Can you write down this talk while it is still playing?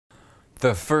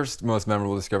The first most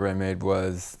memorable discovery I made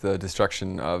was the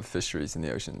destruction of fisheries in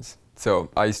the oceans.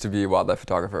 So I used to be a wildlife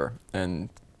photographer, and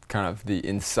kind of the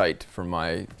insight from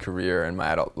my career and my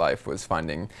adult life was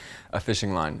finding a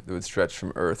fishing line that would stretch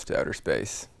from Earth to outer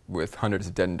space with hundreds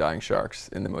of dead and dying sharks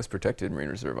in the most protected marine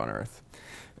reserve on Earth.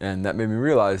 And that made me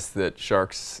realize that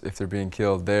sharks, if they're being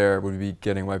killed there, would be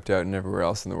getting wiped out in everywhere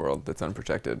else in the world that's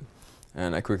unprotected.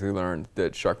 And I quickly learned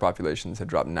that shark populations had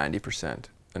dropped 90%.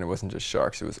 And it wasn't just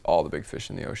sharks, it was all the big fish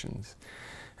in the oceans.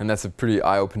 And that's a pretty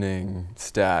eye-opening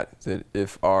stat, that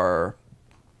if our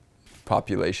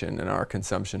population and our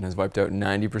consumption has wiped out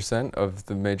 90% of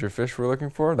the major fish we're looking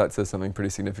for, that says something pretty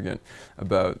significant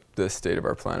about the state of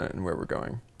our planet and where we're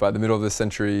going. By the middle of this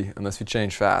century, unless we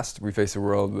change fast, we face a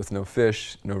world with no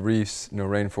fish, no reefs, no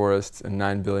rainforests, and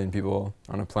 9 billion people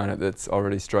on a planet that's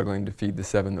already struggling to feed the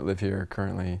 7 that live here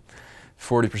currently.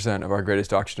 40% of our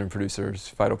greatest oxygen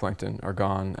producers, phytoplankton, are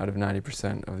gone out of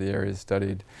 90% of the areas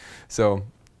studied. So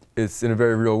it's, in a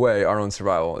very real way, our own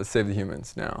survival. It's save the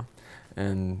humans now.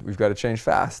 And we've got to change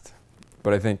fast.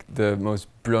 But I think the most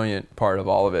brilliant part of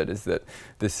all of it is that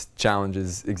this challenge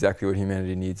is exactly what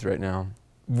humanity needs right now.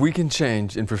 We can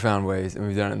change in profound ways, and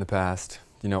we've done it in the past.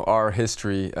 You know, our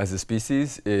history as a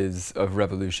species is of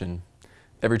revolution.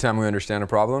 Every time we understand a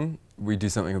problem, we do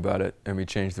something about it, and we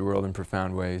change the world in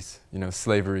profound ways. You know,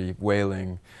 slavery,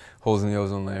 whaling, holes in the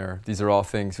ozone layer, these are all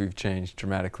things we've changed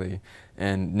dramatically.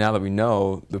 And now that we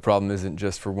know the problem isn't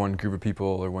just for one group of people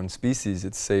or one species,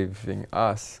 it's saving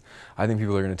us, I think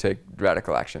people are going to take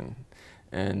radical action.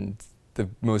 And the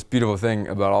most beautiful thing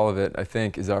about all of it, I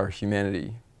think, is our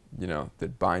humanity, you know,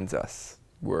 that binds us.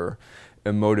 We're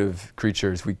emotive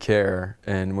creatures, we care,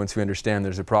 and once we understand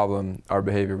there's a problem, our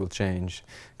behavior will change,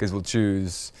 because we'll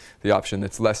choose the option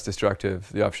that's less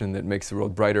destructive, the option that makes the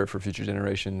world brighter for future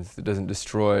generations, that doesn't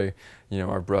destroy, you know,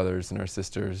 our brothers and our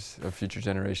sisters of future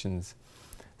generations.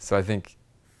 So I think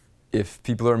if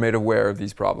people are made aware of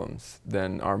these problems,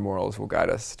 then our morals will guide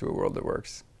us to a world that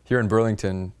works. Here in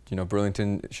Burlington, you know,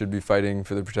 Burlington should be fighting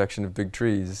for the protection of big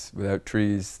trees. Without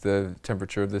trees, the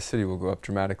temperature of the city will go up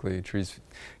dramatically. Trees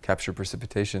capture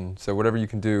precipitation. So whatever you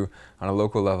can do on a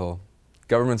local level,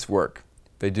 governments work.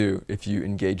 They do if you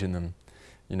engage in them.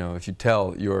 You know, if you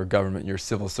tell your government, your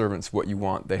civil servants what you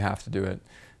want, they have to do it.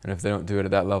 And if they don't do it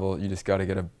at that level, you just got to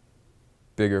get a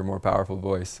bigger, more powerful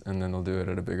voice, and then they'll do it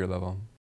at a bigger level.